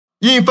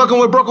You ain't fucking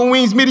with Broken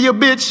Wings Media,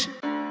 bitch.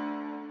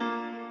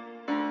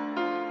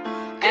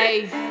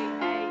 Hey.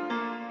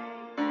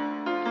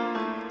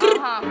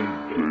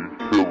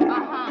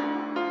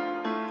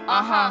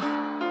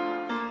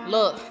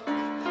 Look,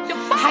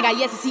 I got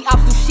yet to see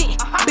ops do shit.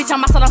 Bitch,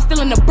 I'm outside, I'm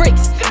still in the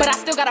bricks. But I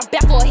still got a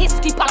back for a hit.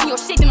 Keep popping your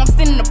shit, then I'm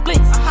sending the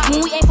blitz.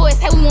 When we aim for his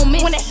head, we won't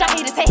miss. When that shot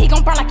hit his head, he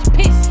gon' burn like you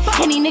pissed.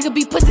 And these niggas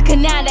be pussy,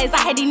 cause nowadays I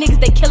had these niggas,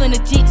 they killing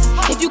the Jeeps.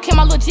 If you kill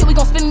my little Jeep, we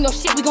gon' spin in your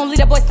shit. We gon'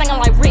 leave that boy singing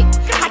like Rick.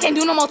 I can't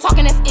do no more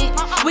talking, that's it.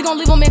 We gon'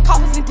 leave him in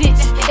coffins and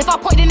ditch. If I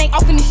point, then they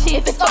off in this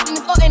shit. If it's up,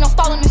 then it's up, ain't no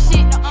stalling this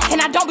shit.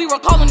 And I don't be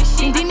recalling this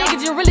shit. These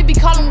niggas just really be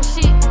calling with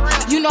shit.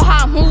 You know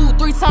how I move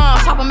 3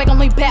 times. Chopper make him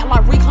lean back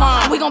like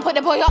recline. We gon' put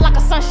that boy up like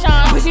a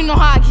sunshine. But you know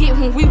how I get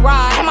when we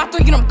ride. And my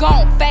 3 get him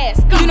gone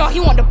fast. You know he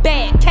want the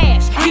bad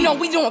cash. You know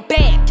we doing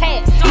bad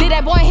cash. Leave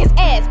that boy in his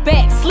ass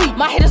back, sleep.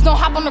 My hitters don't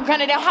hop on the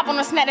ground, they don't hop on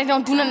the snap, they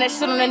don't do none of that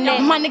shit on the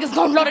net. My niggas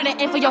gon' load it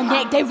and aim for your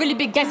neck. They really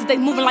big gangsters, they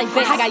moving like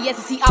that. I got yet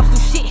to see ops do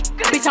shit.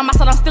 Bitch, I'm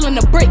outside, I'm still in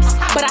the bricks.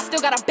 But I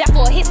still got a back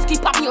for a hit.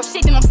 Keep popping your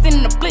shit, then I'm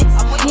sending the blitz.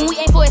 When we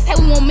aim for his head,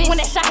 we won't miss.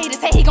 When that shot hit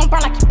his head, he gon'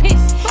 burn like you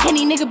pissed. And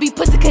these niggas be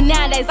pussy, cause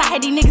nowadays I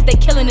had these niggas, they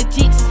killing the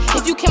Jeeps.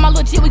 If you kill my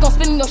little Jeep, we gon'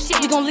 spin in your shit.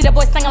 We gon' leave that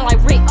boy singing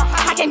like Rick.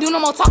 I can't do no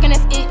more talking,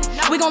 that's it.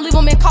 We gon' leave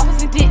him in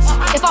coffins and ditch.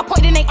 If I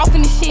point, then they off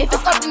in this shit. If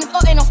it's up, then it's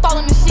up, ain't no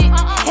stalling this shit.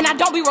 And I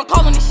don't be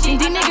recalling this shit.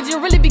 These niggas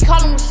just really be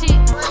calling with shit.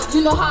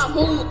 You know how I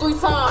move 3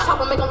 times.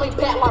 Chopper make him lean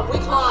back like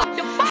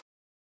recline.